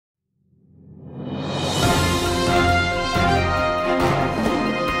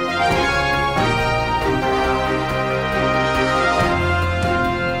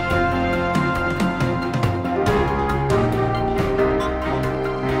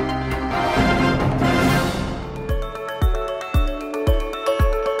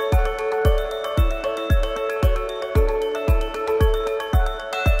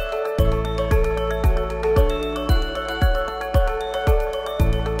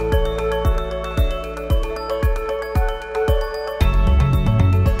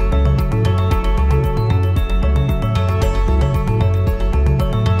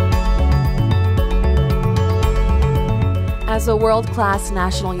As a world-class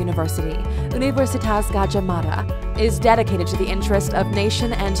national university, Universitas Gadjah Mada is dedicated to the interest of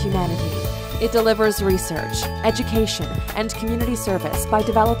nation and humanity. It delivers research, education, and community service by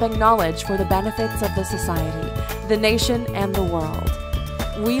developing knowledge for the benefits of the society, the nation, and the world.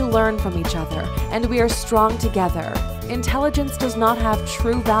 We learn from each other, and we are strong together. Intelligence does not have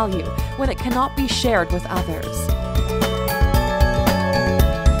true value when it cannot be shared with others.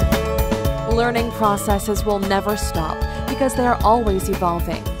 Learning processes will never stop because they are always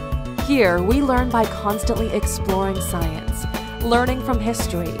evolving. Here, we learn by constantly exploring science, learning from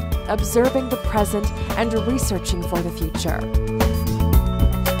history, observing the present, and researching for the future.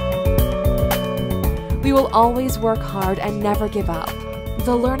 We will always work hard and never give up.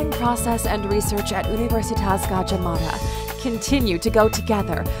 The learning process and research at Universitas Gadjah Mada continue to go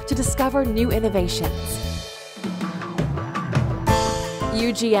together to discover new innovations.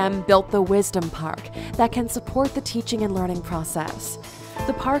 UGM built the Wisdom Park that can support the teaching and learning process.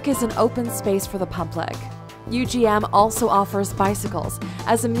 The park is an open space for the public. UGM also offers bicycles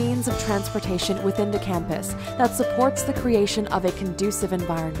as a means of transportation within the campus that supports the creation of a conducive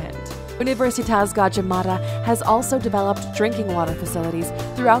environment. Universitas Gadjah Mada has also developed drinking water facilities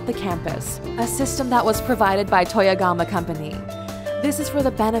throughout the campus, a system that was provided by Toyogama Company. This is for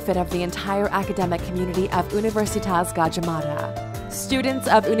the benefit of the entire academic community of Universitas Gadjah Mada. Students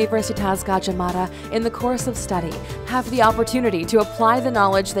of Universitas Gadjah Mada in the course of study have the opportunity to apply the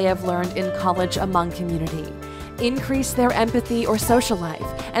knowledge they have learned in college among community, increase their empathy or social life,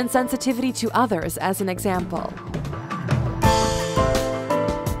 and sensitivity to others as an example.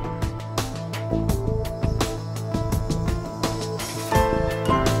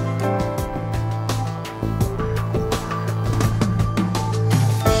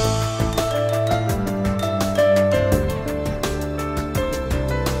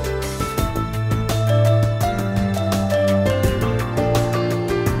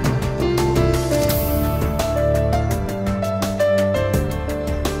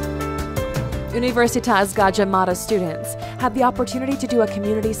 Universitas Gadjah Mada students had the opportunity to do a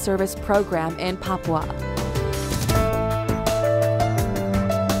community service program in Papua.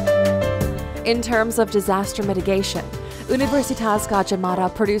 In terms of disaster mitigation, Universitas Gadjah Mada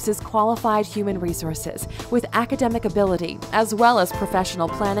produces qualified human resources with academic ability as well as professional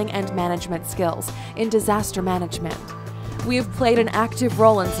planning and management skills in disaster management. We have played an active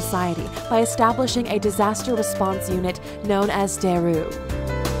role in society by establishing a disaster response unit known as DERU.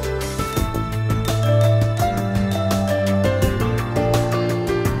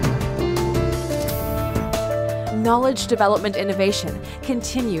 Knowledge development innovation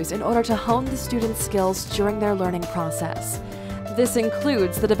continues in order to hone the students' skills during their learning process. This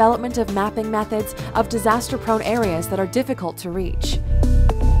includes the development of mapping methods of disaster-prone areas that are difficult to reach.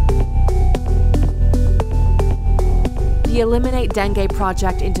 The Eliminate Dengue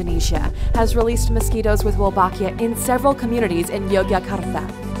Project Indonesia has released mosquitoes with Wolbachia in several communities in Yogyakarta,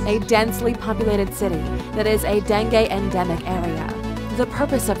 a densely populated city that is a dengue endemic area. The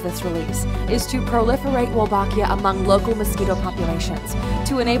purpose of this release is to proliferate Wolbachia among local mosquito populations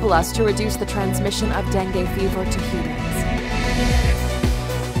to enable us to reduce the transmission of dengue fever to humans.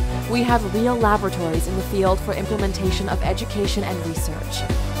 We have real laboratories in the field for implementation of education and research.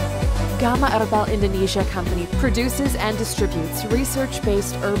 Gamma Herbal Indonesia Company produces and distributes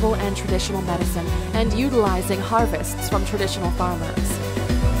research-based herbal and traditional medicine and utilizing harvests from traditional farmers.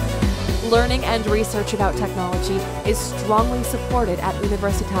 Learning and research about technology is strongly supported at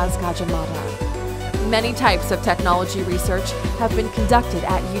Universitas Gadjah Mada. Many types of technology research have been conducted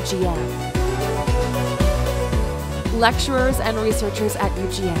at UGM. Lecturers and researchers at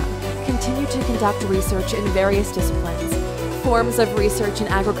UGM continue to conduct research in various disciplines. Forms of research in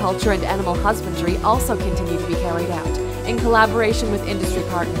agriculture and animal husbandry also continue to be carried out in collaboration with industry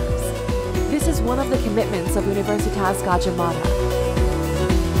partners. This is one of the commitments of Universitas Gadjah Mada.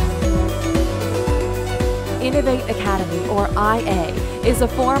 Innovate Academy, or IA, is a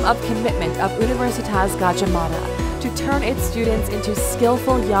form of commitment of Universitas Gadjah Mada to turn its students into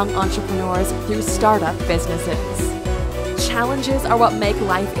skillful young entrepreneurs through startup businesses. Challenges are what make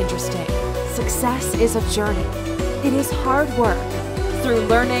life interesting. Success is a journey. It is hard work, through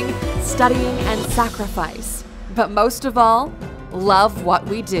learning, studying, and sacrifice. But most of all, love what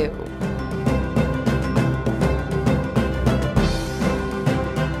we do.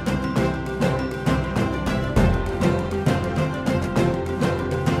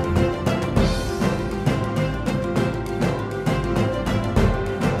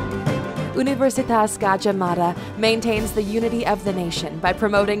 Universitas Gadjah Mada maintains the unity of the nation by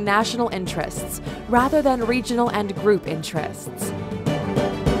promoting national interests rather than regional and group interests.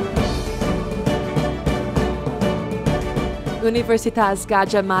 Universitas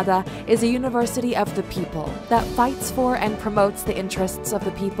Gadjah Mada is a university of the people that fights for and promotes the interests of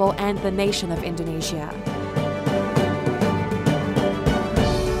the people and the nation of Indonesia.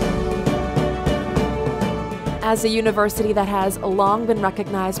 As a university that has long been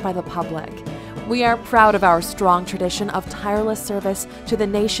recognized by the public, we are proud of our strong tradition of tireless service to the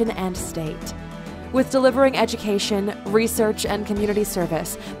nation and state. With delivering education, research, and community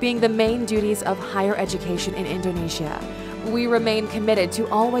service being the main duties of higher education in Indonesia, we remain committed to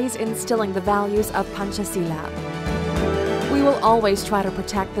always instilling the values of Pancasila. We will always try to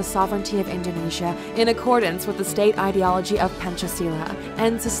protect the sovereignty of Indonesia in accordance with the state ideology of Pancasila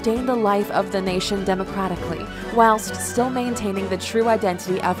and sustain the life of the nation democratically, whilst still maintaining the true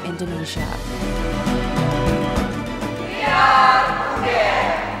identity of Indonesia.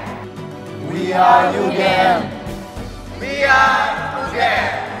 We are UGM. We are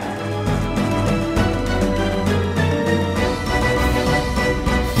UGM.